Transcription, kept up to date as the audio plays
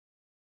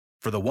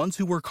For the ones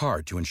who work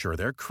hard to ensure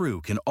their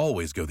crew can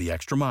always go the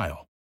extra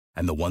mile,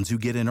 and the ones who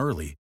get in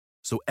early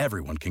so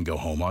everyone can go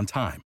home on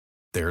time,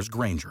 there's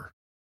Grainger,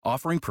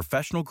 offering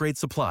professional-grade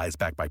supplies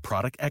backed by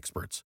product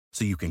experts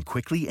so you can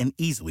quickly and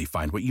easily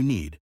find what you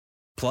need.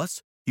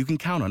 Plus, you can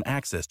count on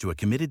access to a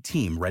committed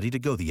team ready to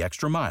go the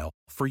extra mile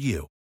for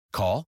you.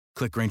 Call,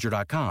 click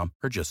Grainger.com,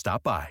 or just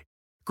stop by.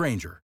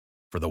 Grainger,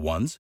 for the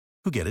ones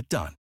who get it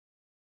done.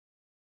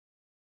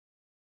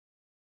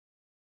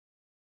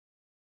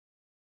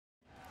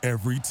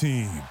 Every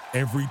team,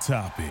 every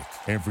topic,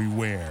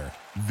 everywhere.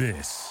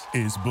 This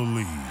is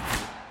Believe.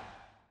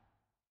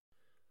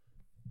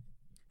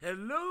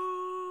 Hello,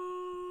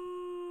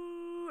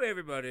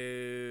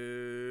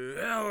 everybody.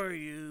 How are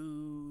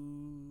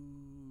you?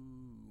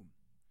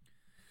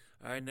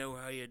 I know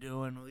how you're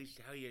doing, at least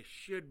how you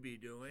should be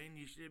doing.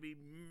 You should be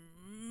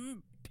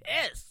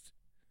pissed.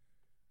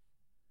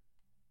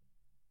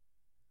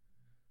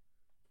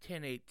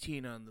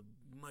 10:18 on the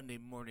Monday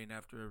morning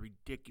after a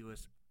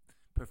ridiculous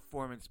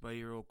performance by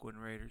your Oakland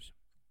Raiders.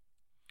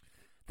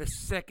 The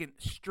second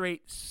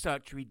straight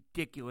such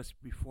ridiculous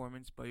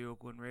performance by your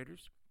Oakland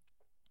Raiders.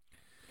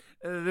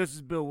 This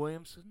is Bill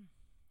Williamson.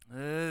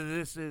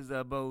 This is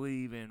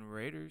Believe in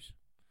Raiders.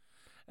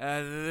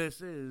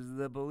 This is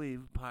the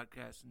Believe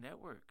Podcast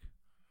Network.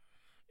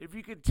 If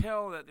you could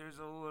tell that there's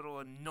a little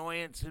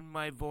annoyance in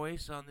my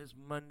voice on this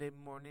Monday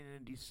morning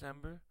in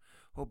December,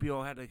 hope you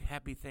all had a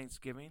happy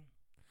Thanksgiving.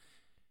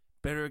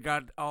 Better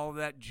got all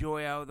that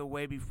joy out of the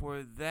way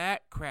before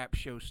that crap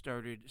show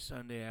started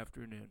Sunday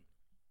afternoon.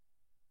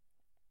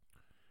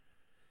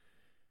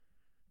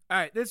 All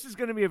right, this is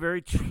going to be a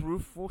very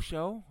truthful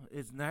show.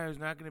 There's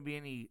not going to be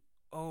any,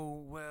 but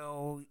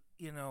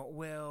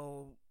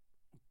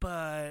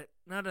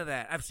none of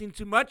that. I've seen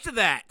too much of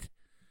that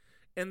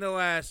in the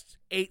last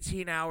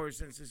 18 hours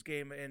since this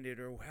game ended,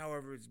 or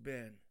however it's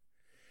been.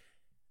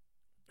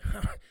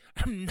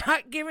 I'm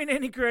not giving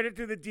any credit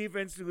to the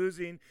defense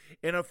losing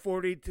in a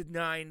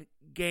 40-9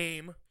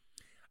 game.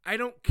 I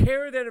don't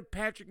care that if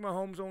Patrick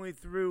Mahomes only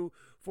threw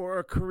for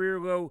a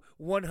career-low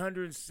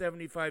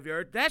 175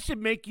 yards. That should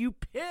make you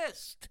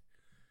pissed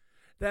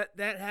that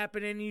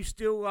happened and you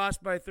still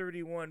lost by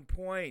 31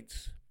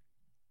 points.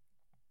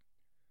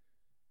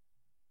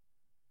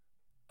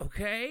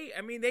 Okay?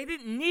 I mean, they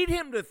didn't need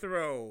him to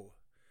throw.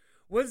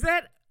 Was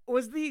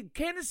the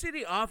Kansas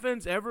City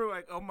offense ever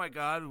like, oh my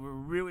God, we're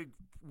really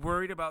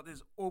worried about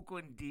this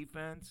Oakland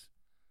defense?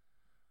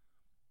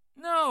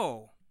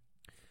 No.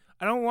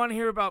 I don't want to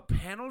hear about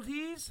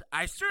penalties.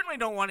 I certainly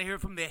don't want to hear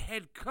from the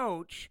head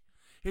coach.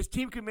 His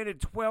team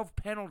committed 12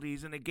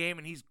 penalties in a game,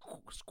 and he's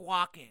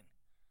squawking.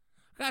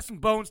 Got some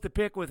bones to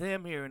pick with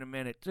him here in a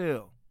minute,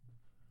 too.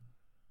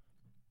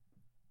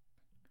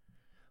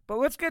 But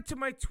let's get to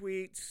my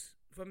tweets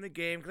from the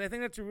game, because I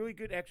think that's a really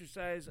good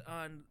exercise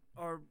on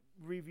our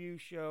review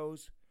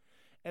shows,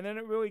 and then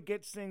it really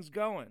gets things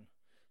going.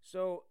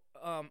 So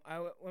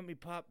let me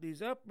pop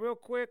these up real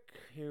quick.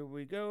 Here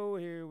we go.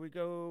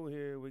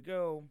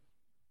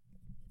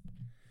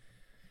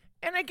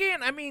 And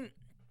again, I mean,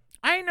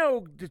 I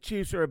know the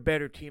Chiefs are a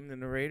better team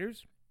than the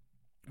Raiders,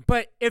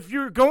 but if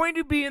you're going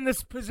to be in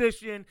this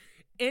position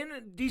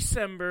in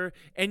December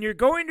and you're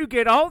going to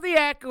get all the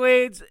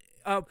accolades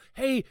of,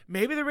 hey,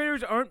 maybe the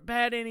Raiders aren't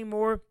bad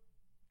anymore,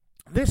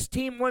 this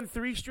team won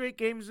 3 straight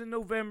games in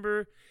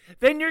November,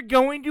 then you're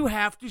going to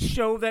have to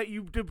show that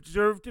you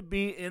deserve to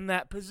be in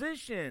that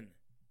position.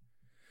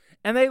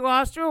 And they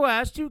lost their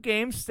last 2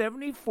 games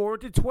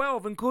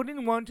 74-12,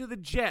 including one to the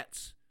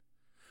Jets,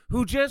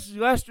 who just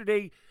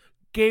yesterday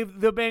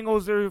gave the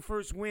Bengals their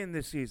first win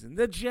this season.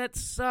 The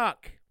Jets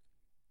suck.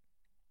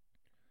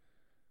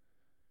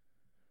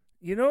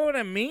 You know what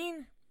I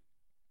mean?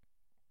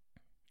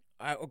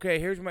 Okay,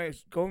 here's my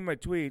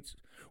tweets.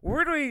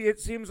 Weirdly, it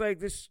seems like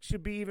this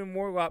should be even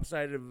more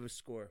lopsided of a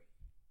score.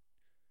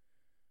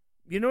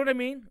 You know what I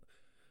mean?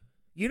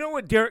 You know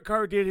what Derek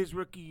Carr did his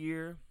rookie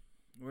year?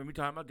 We're going to be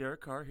talking about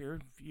Derek Carr here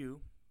in a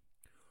few.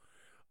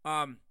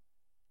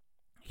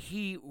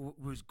 He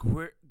was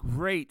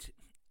great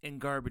in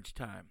garbage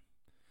time.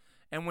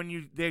 And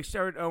when they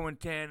started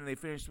 0-10 and they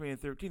finished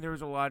 3-13, there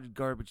was a lot of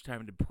garbage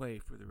time to play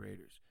for the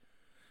Raiders.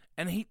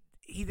 And he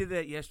did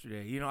that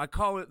yesterday. You know, I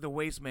call it the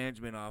waste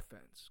management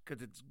offense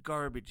because it's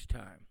garbage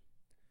time.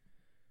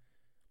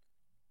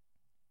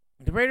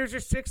 The Raiders are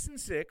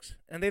 6-6,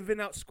 and they've been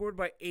outscored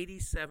by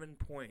 87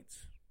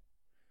 points.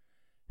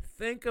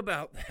 Think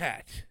about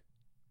that.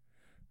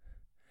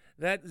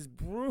 That is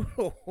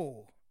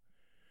brutal.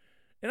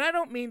 And I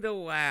don't mean to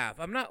laugh.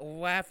 I'm not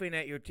laughing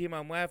at your team.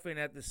 I'm laughing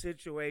at the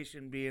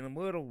situation being a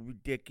little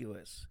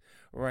ridiculous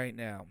right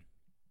now.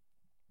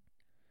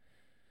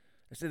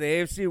 I said the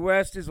AFC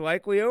West is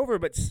likely over,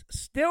 but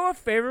still a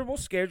favorable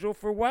schedule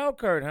for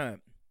wildcard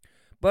hunt.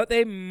 But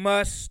they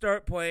must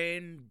start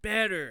playing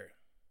better.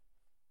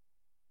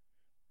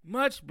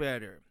 Much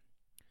better.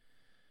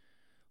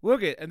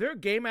 Look at, and they're a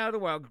game out of the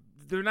wild.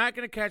 They're not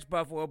going to catch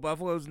Buffalo.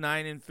 Buffalo's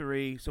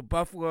 9-3, so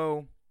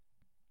Buffalo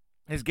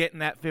is getting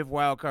that 5th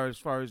wild card as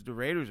far as the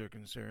Raiders are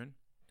concerned.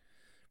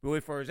 Really,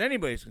 as far as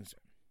anybody's concerned.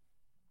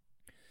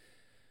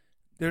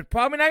 They're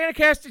probably not going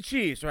to catch the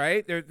Chiefs,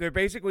 right? They're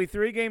basically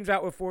 3 games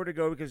out with 4 to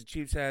go because the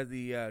Chiefs have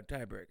the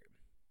tiebreaker.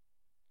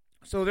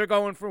 So they're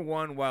going for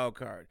 1 wild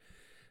card.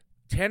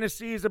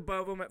 Tennessee is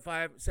above them at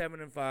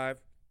 7-5.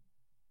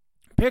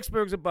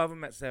 Pittsburgh's above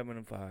them at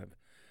 7-5.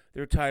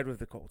 They're tied with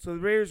the Colts. So the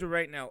Raiders are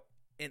right now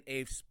in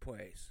 8th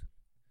place.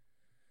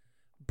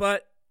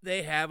 But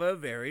they have a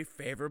very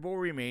favorable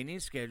remaining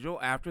schedule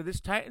after this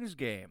Titans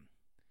game.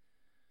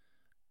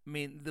 I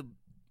mean,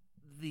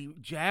 the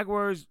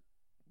Jaguars,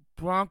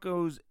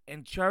 Broncos,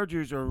 and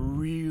Chargers are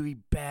really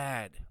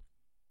bad.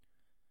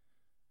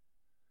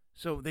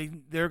 So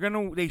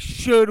they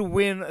should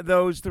win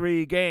those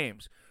 3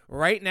 games.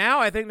 Right now,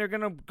 I think they're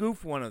going to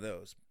goof one of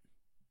those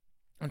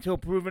until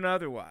proven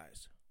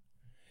otherwise.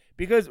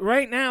 Because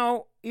right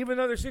now, even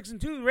though they're 6-2,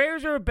 the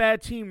Raiders are a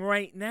bad team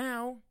right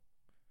now.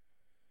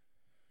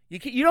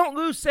 You don't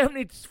lose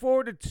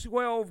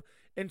 74-12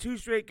 in 2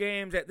 straight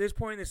games at this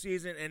point in the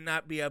season and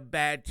not be a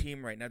bad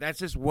team right now. That's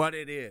just what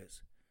it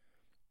is.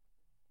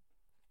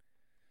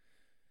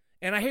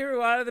 And I hear a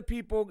lot of the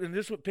people, and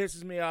this is what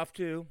pisses me off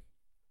too.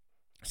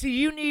 See,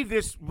 you need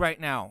this right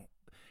now.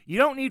 You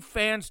don't need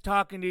fans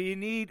talking to you. You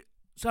need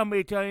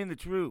somebody telling you the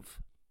truth.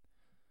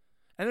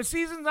 And the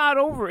season's not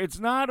over. It's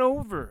not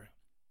over.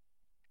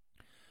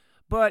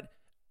 But,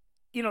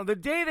 the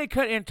day they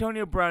cut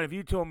Antonio Brown, if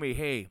you told me,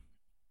 hey,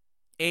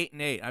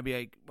 8-8, I'd be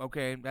like,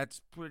 okay,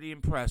 that's pretty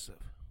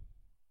impressive.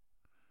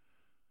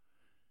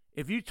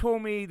 If you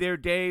told me their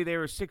day they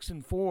were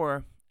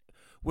 6-4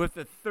 with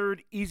the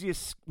 3rd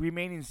easiest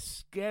remaining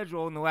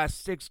schedule in the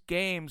last 6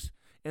 games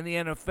in the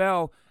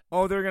NFL,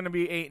 they're going to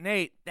be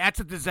 8-8, that's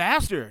a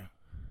disaster.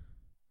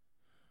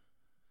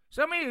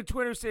 Somebody on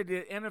Twitter said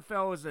the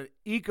NFL is an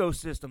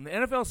ecosystem. The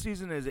NFL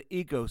season is an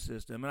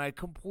ecosystem, and I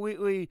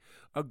completely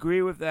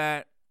agree with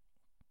that.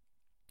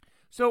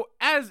 So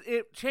as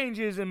it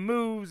changes and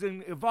moves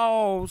and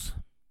evolves,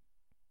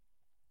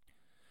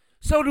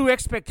 so do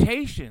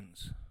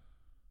expectations.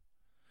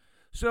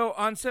 So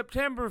on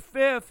September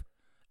 5th,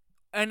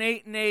 an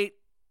 8-8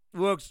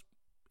 looks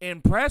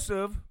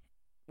impressive.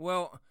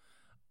 Well,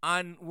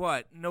 on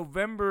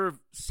November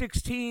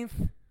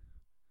 16th,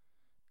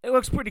 it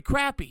looks pretty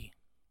crappy.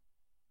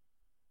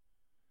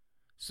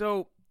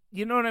 So,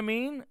 you know what I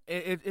mean?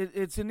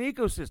 It's an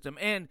ecosystem.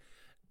 And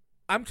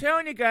I'm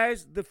telling you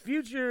guys, the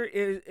future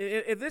is,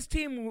 if this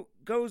team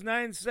goes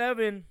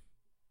 9-7,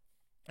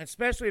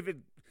 especially if it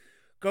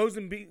goes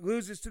and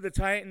loses to the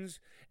Titans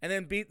and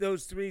then beat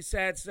those 3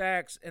 sad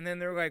sacks, and then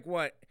they're like,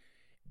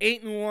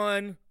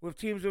 8-1 with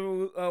teams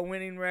with a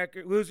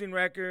losing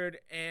record,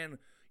 and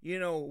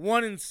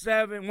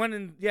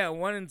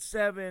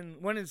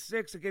 1-7,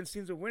 1-6 against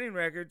teams with winning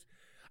records.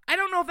 I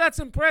don't know if that's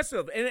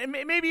impressive, and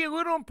it may be a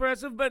little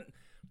impressive, but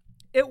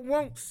it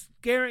won't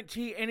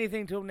guarantee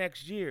anything till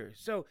next year.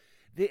 So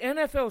the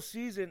NFL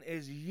season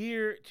is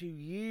year to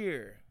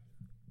year.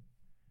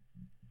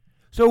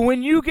 So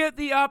when you get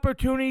the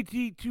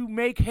opportunity to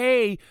make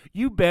hay,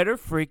 you better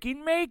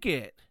freaking make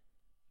it.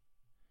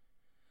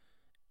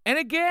 And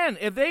again,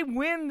 if they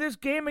win this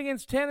game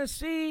against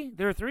Tennessee,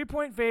 they're a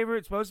 3-point favorite.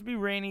 It's supposed to be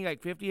rainy,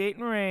 like 58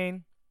 in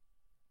rain.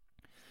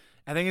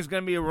 I think it's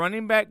going to be a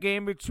running back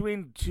game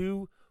between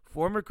 2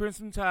 former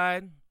Crimson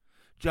Tide,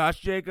 Josh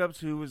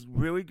Jacobs, who was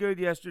really good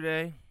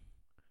yesterday,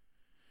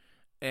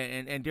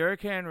 and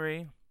Derrick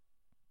Henry.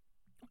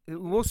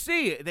 We'll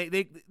see.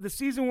 The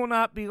season will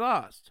not be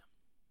lost.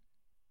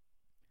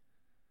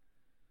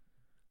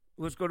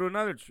 Let's go to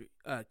another tree.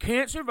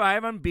 Can't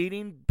survive on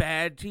beating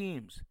bad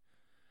teams.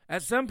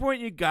 At some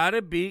point, you got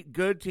to beat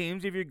good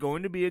teams if you're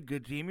going to be a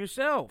good team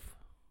yourself.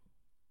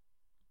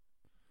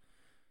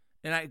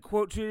 And I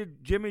quote to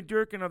Jimmy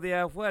Durkin of The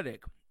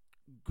Athletic.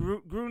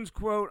 Gruden's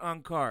quote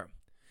on Carr.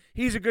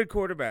 He's a good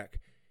quarterback.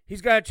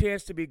 He's got a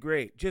chance to be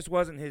great. Just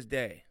wasn't his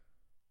day.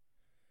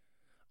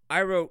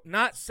 I wrote,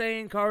 not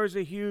saying Carr is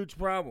a huge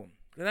problem,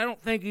 because I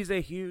don't think he's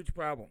a huge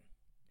problem.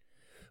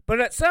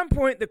 But at some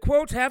point, the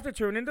quotes have to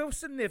turn into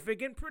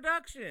significant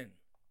production.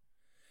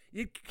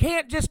 You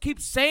can't just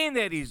keep saying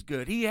that he's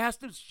good. He has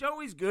to show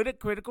he's good at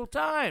critical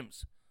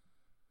times.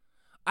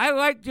 I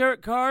like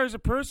Derek Carr as a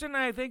person.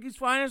 I think he's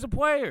fine as a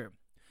player.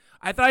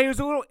 I thought he was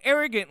a little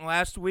arrogant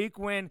last week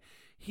when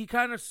he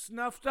kind of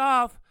snuffed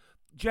off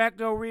Jack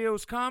Del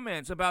Rio's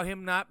comments about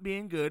him not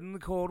being good in the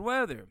cold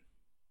weather.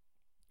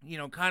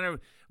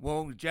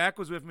 Jack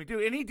was with me too,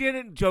 and he did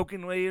it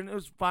jokingly, and it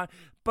was fine.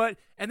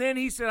 And then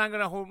he said, I got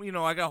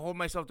to hold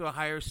myself to a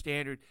higher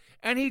standard,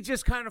 and he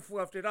just kind of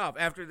fluffed it off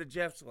after the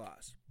Jets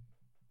loss.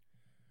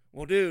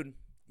 Well, dude,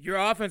 your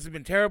offense has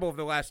been terrible over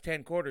the last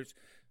 10 quarters.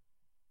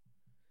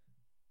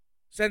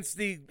 Since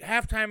the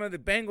halftime of the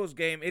Bengals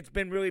game, it's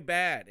been really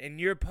bad, and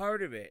you're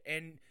part of it.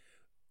 And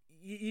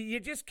you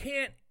just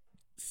can't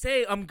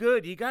say, I'm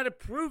good. You got to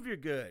prove you're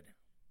good.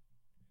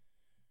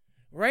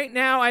 Right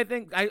now, I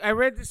think, I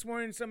read this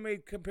morning somebody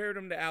compared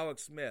him to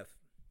Alex Smith.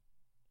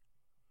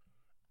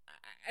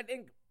 I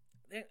think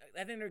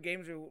their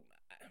games are,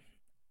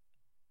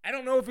 I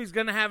don't know if he's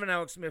going to have an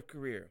Alex Smith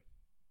career.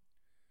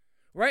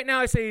 Right now,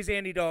 I say he's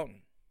Andy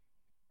Dalton.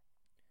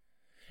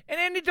 And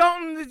Andy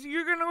Dalton,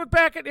 you're going to look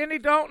back at Andy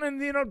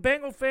Dalton and,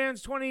 Bengal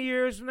fans 20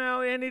 years from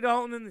now, Andy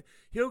Dalton, and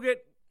he'll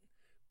get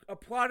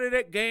applauded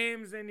at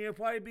games, and he'll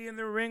probably be in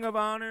the Ring of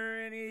Honor,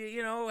 and he,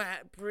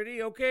 had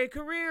pretty okay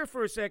career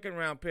for a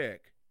second-round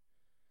pick.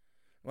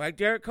 Like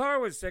Derek Carr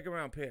was a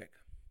second-round pick.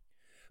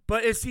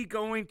 But is he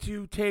going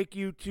to take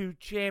you to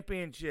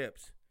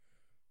championships?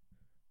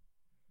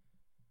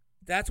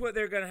 That's what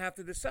they're going to have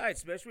to decide,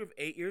 especially with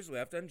 8 years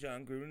left on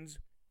Jon Gruden's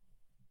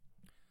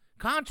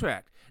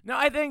contract. Now,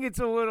 I think it's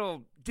a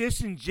little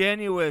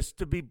disingenuous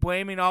to be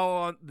blaming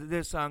all of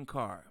this on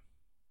Carr.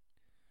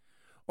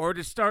 Or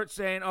to start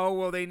saying, oh,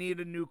 well, they need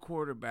a new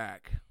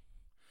quarterback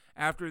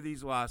after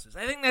these losses.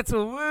 I think that's a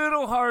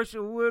little harsh,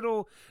 a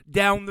little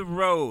down the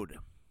road.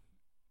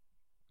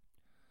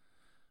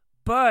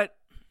 But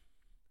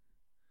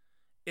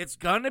it's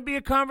going to be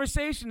a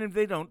conversation if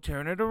they don't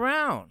turn it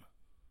around.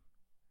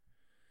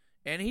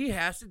 And he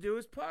has to do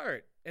his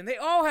part. And they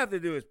all have to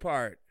do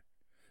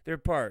their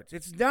parts.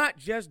 It's not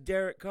just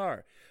Derek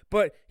Carr.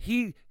 But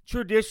he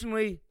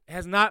traditionally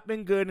has not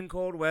been good in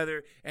cold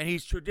weather, and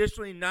he's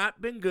traditionally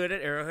not been good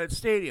at Arrowhead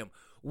Stadium.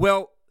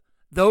 Well,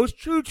 those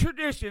true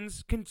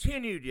traditions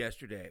continued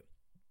yesterday.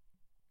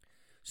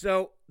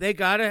 So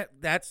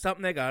that's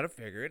something they got to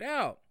figure it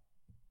out.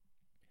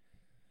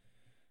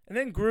 And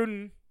then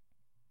Gruden,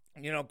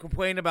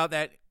 complained about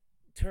that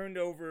turned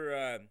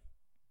over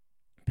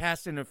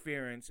pass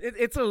interference.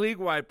 It's a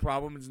league-wide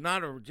problem. It's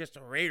not just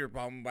a Raider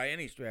problem by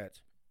any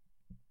stretch.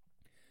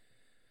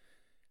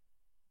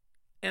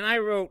 And I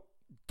wrote,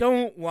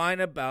 don't whine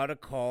about a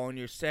call in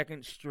your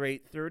second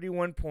straight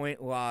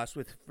 31-point loss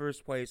with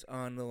first place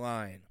on the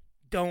line.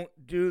 Don't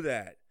do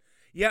that.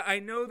 Yeah, I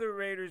know the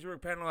Raiders were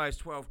penalized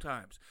 12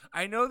 times.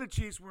 I know the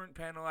Chiefs weren't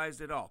penalized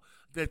at all.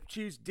 The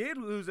Chiefs did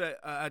lose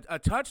a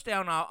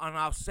touchdown on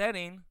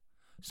offsetting,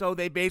 so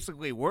they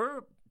basically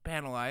were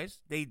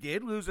penalized. They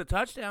did lose a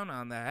touchdown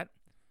on that.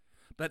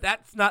 But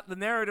that's not the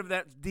narrative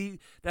that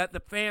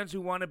the fans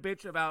who want to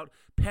bitch about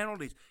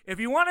penalties. If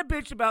you want to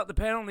bitch about the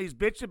penalties,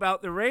 bitch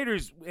about the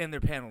Raiders and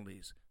their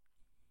penalties.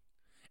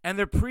 And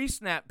their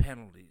pre-snap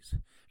penalties.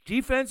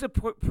 Defensive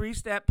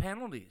pre-snap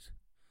penalties.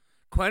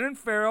 Clelin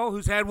Ferrell,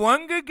 who's had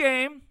one good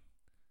game,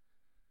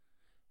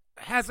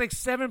 has like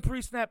 7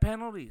 pre-snap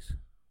penalties.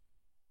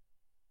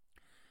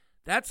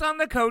 That's on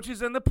the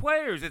coaches and the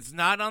players. It's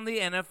not on the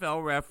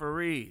NFL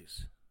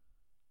referees.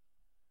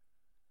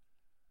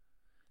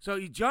 So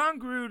Jon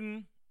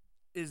Gruden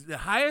is the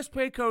highest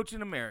paid coach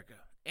in America,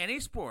 any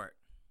sport.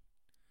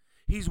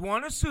 He's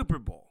won a Super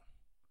Bowl.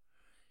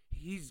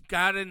 He's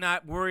got to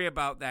not worry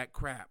about that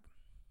crap.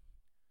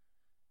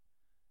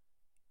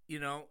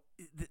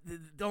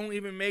 Don't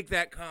even make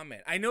that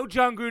comment. I know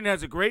Jon Gruden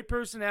has a great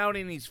personality,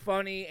 and he's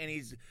funny, and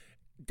he's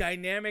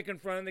dynamic in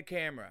front of the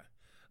camera.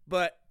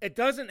 But it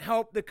doesn't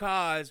help the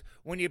cause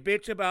when you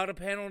bitch about a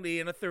penalty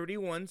in a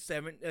 31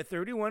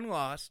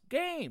 loss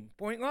game,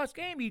 point loss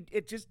game.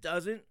 It just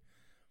doesn't.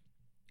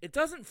 It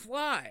doesn't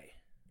fly.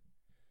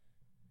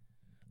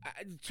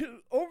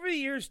 Over the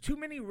years, too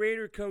many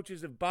Raider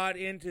coaches have bought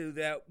into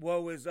that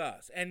woe is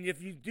us. And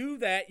if you do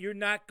that, you're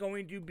not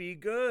going to be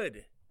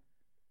good.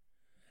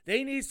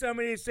 They need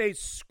somebody to say,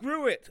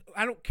 screw it.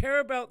 I don't care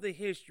about the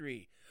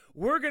history.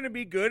 We're going to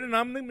be good, and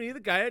I'm going to be the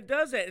guy that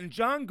does that. And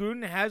Jon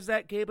Gruden has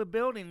that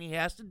capability, and he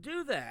has to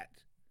do that.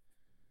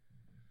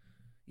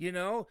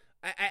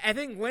 I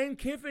think Lane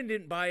Kiffin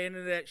didn't buy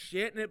into that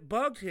shit, and it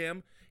bugged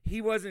him. He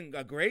wasn't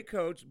a great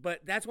coach,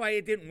 but that's why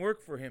it didn't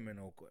work for him in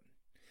Oakland.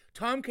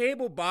 Tom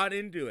Cable bought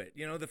into it.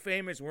 The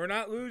famous, we're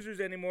not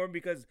losers anymore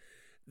because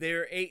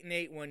they're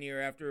 8-8 one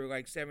year after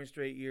like 7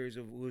 straight years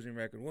of losing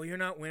record. Well, you're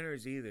not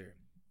winners either.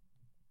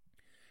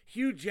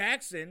 Hugh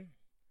Jackson,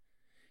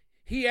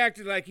 he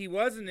acted like he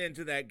wasn't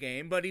into that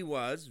game, but he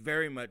was,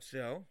 very much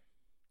so.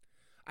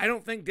 I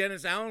don't think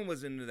Dennis Allen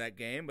was into that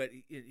game, but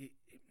he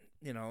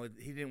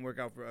didn't work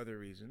out for other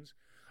reasons.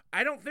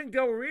 I don't think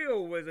Del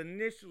Rio was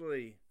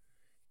initially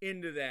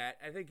into that.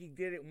 I think he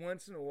did it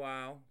once in a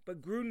while,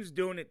 but Gruden's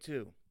doing it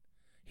too.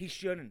 He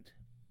shouldn't.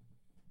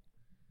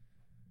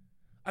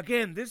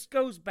 Again, this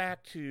goes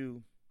back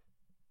to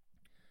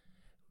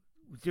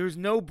there's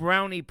no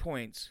brownie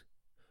points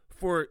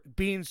for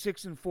being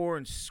 6-4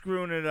 and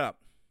screwing it up.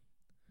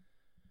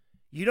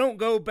 You don't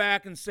go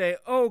back and say,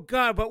 oh,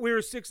 God, but we were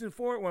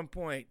 6-4 at one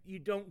point. You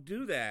don't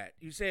do that.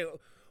 You say,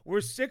 we're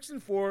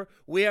 6-4.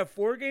 We have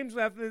 4 games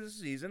left of the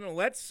season, and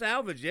let's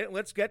salvage it.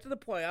 Let's get to the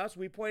playoffs.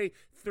 We play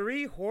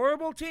 3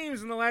 horrible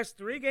teams in the last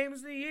 3 games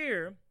of the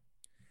year.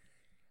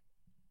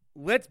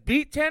 Let's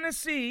beat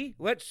Tennessee.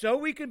 Let's show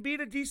we can beat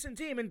a decent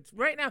team. And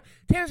right now,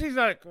 Tennessee's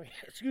not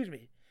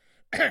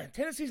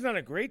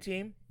a great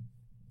team,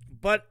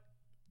 but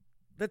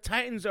the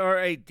Titans are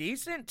a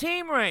decent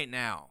team right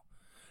now.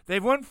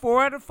 They've won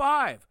 4 out of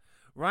 5.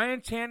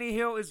 Ryan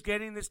Tannehill is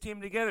getting this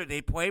team together.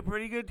 They play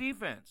pretty good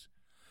defense.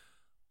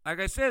 Like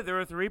I said, they're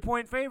a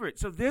 3-point favorite.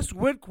 So this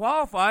would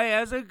qualify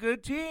as a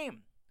good team.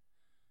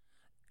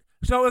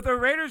 So if the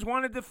Raiders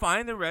wanted to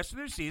find the rest of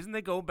their season,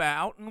 they go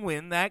out and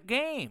win that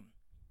game.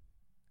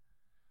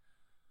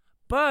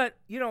 But,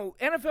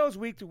 NFL is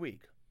week to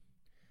week.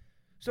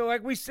 So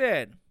like we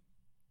said,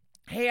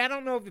 hey, I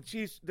don't know if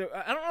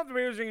the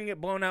Raiders are going to get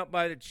blown out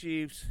by the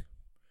Chiefs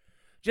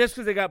just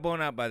because they got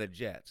blown out by the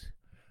Jets.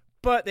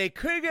 But they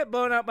could get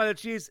blown out by the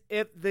Chiefs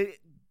if the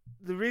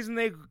reason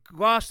they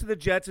lost to the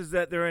Jets is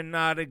that they're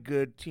not a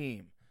good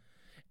team.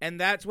 And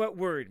that's what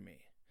worried me.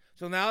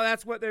 So now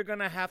that's what they're going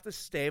to have to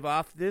stave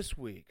off this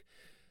week.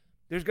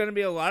 There's going to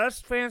be a lot of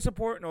fan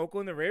support in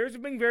Oakland. The Raiders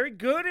have been very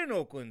good in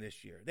Oakland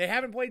this year. They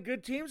haven't played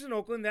good teams in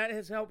Oakland. That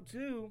has helped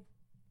too.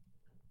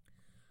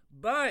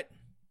 But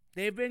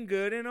they've been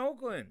good in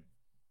Oakland.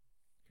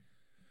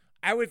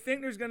 I would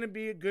think there's going to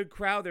be a good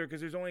crowd there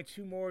because there's only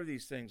 2 more of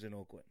these things in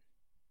Oakland.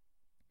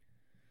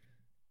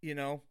 You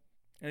know?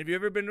 And if you've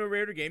ever been to a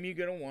Raider game, you're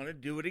going to want to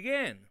do it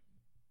again.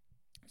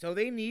 So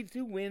they need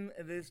to win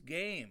this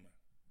game.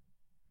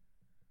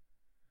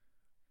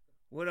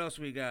 What else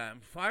we got? I'm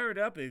fired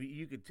up, if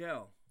you could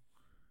tell.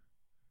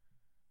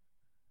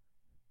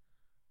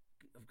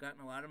 I've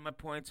gotten a lot of my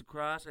points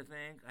across, I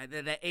think.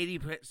 That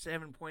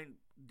 87-point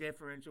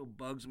differential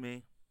bugs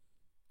me.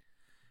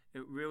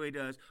 It really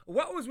does.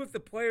 What was with the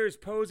players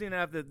posing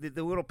after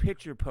the little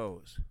pitcher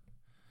pose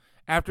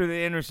after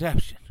the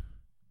interception?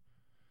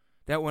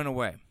 That went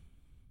away.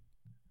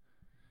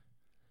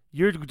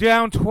 You're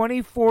down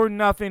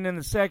 24-0 in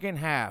the second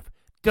half.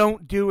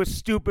 Don't do a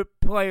stupid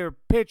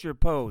pitcher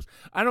pose.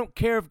 I don't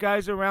care if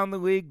guys around the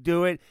league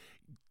do it.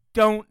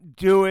 Don't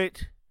do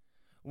it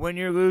when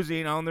you're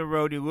losing on the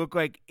road. You look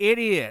like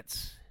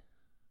idiots.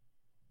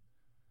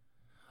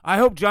 I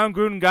hope John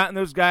Gruden got in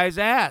those guys'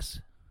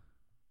 ass.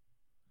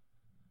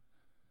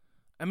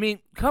 I mean,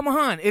 come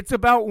on. It's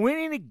about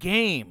winning a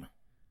game.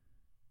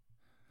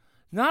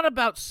 Not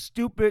about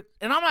stupid.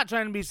 And I'm not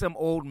trying to be some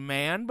old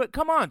man, but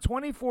come on,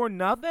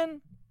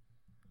 24-0?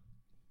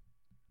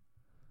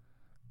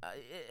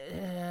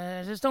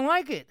 I just don't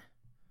like it.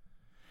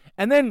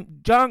 And then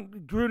John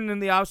Gruden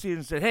in the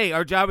offseason said, hey,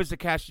 our job is to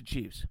catch the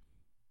Chiefs.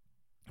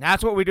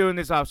 That's what we do in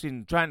this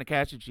offseason, trying to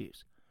catch the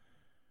Chiefs.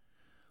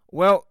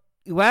 Well,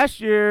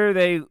 last year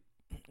they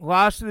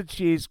lost to the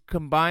Chiefs,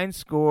 combined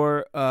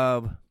score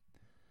of,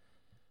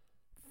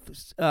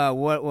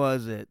 what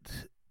was it,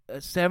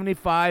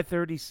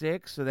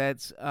 75-36. So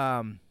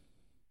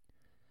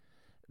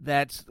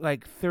that's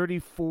like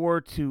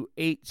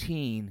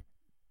 34-18.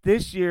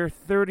 This year,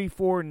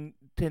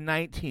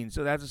 34-19,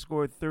 so that's a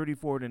score of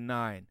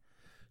 34-9.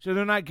 So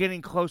they're not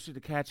getting closer to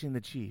catching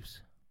the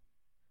Chiefs.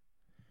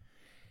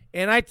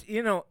 And back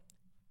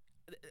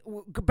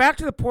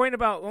to the point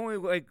about only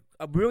like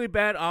a really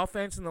bad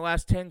offense in the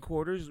last 10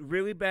 quarters,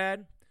 really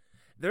bad.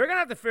 They're going to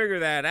have to figure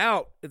that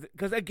out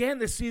because, again,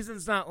 the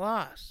season's not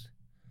lost.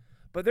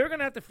 But they're going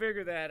to have to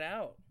figure that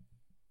out.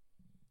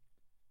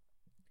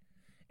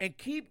 And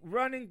keep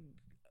running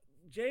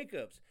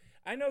Jacobs.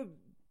 I know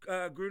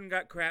Gruden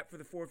got crap for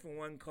the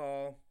 4th-and-1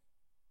 call,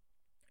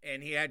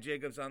 and he had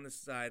Jacobs on the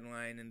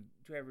sideline and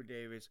Trevor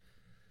Davis.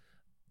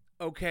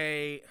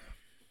 Okay,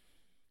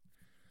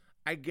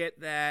 I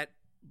get that,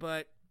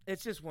 but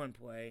it's just one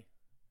play.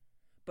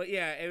 But,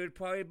 yeah, it would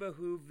probably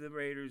behoove the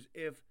Raiders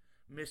if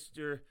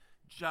Mr.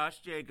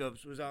 Josh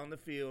Jacobs was on the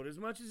field as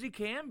much as he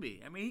can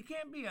be. I mean, he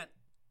can't be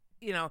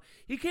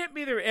he can't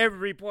be there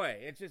every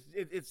play.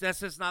 That's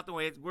just not the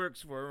way it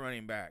works for a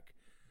running back.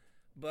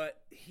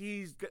 But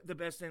he's the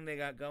best thing they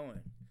got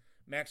going.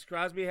 Max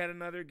Crosby had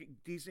another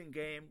decent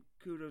game.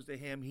 Kudos to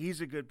him.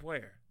 He's a good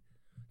player.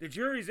 The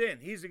jury's in.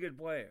 He's a good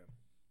player.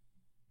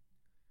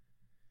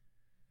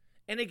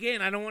 And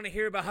again, I don't want to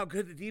hear about how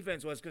good the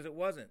defense was because it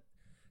wasn't.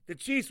 The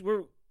Chiefs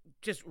were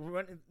just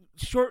running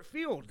short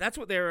field. That's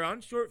what they were on,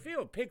 short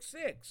field, pick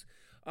 6.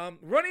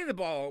 Running the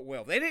ball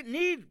well. They didn't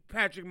need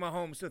Patrick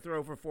Mahomes to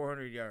throw for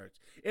 400 yards.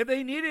 If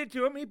they needed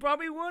to him, he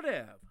probably would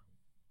have.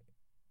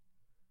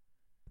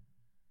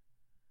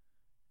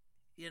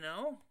 You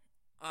know?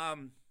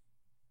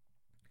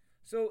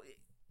 So,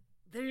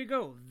 there you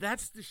go.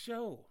 That's the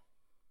show.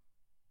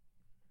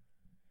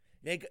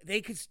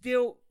 They could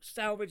still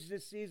salvage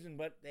this season,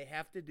 but they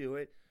have to do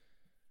it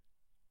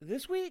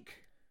this week.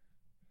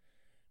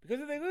 Because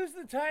if they lose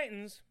to the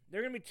Titans,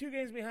 they're going to be 2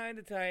 games behind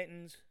the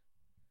Titans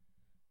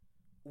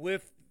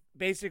with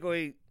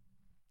basically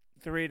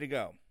 3 to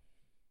go.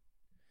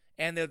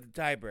 And they're the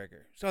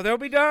tiebreaker. So they'll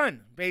be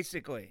done,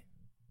 basically.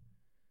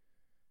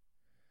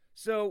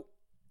 So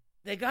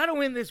they got to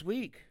win this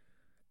week.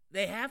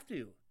 They have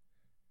to.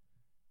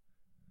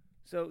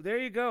 So there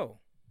you go.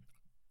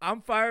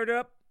 I'm fired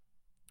up.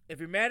 If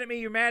you're mad at me,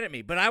 you're mad at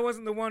me. But I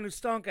wasn't the one who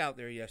stunk out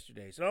there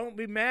yesterday. So don't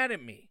be mad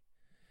at me.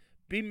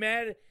 Be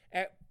mad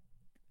at,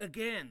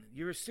 again,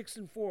 you're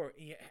 6-4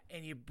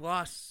 and you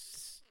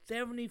lost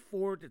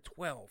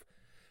 74-12.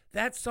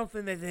 That's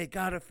something that they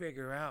got to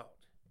figure out.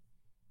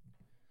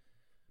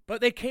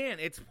 But they can.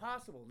 It's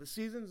possible. The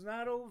season's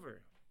not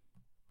over.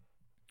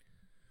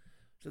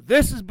 So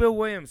this is Bill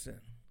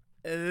Williamson.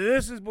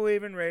 This is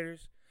Believe in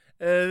Raiders.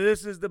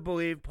 This is the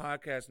Believe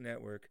Podcast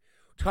Network.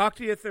 Talk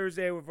to you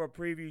Thursday with our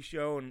preview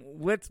show, and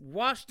let's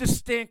wash the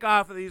stink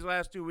off of these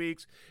last 2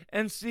 weeks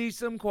and see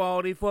some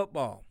quality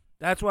football.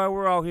 That's why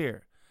we're all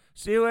here.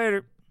 See you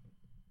later.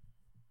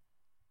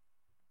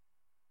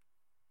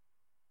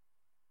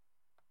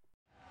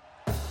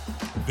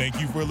 Thank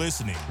you for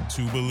listening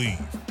to Believe.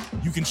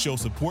 You can show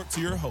support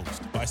to your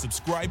host by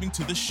subscribing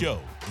to the show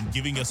and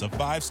giving us a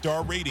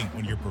 5-star rating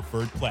on your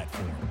preferred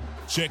platform.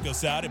 Check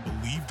us out at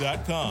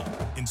Believe.com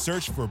and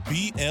search for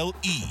BLEAV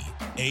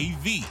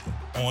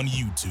on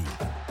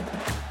YouTube.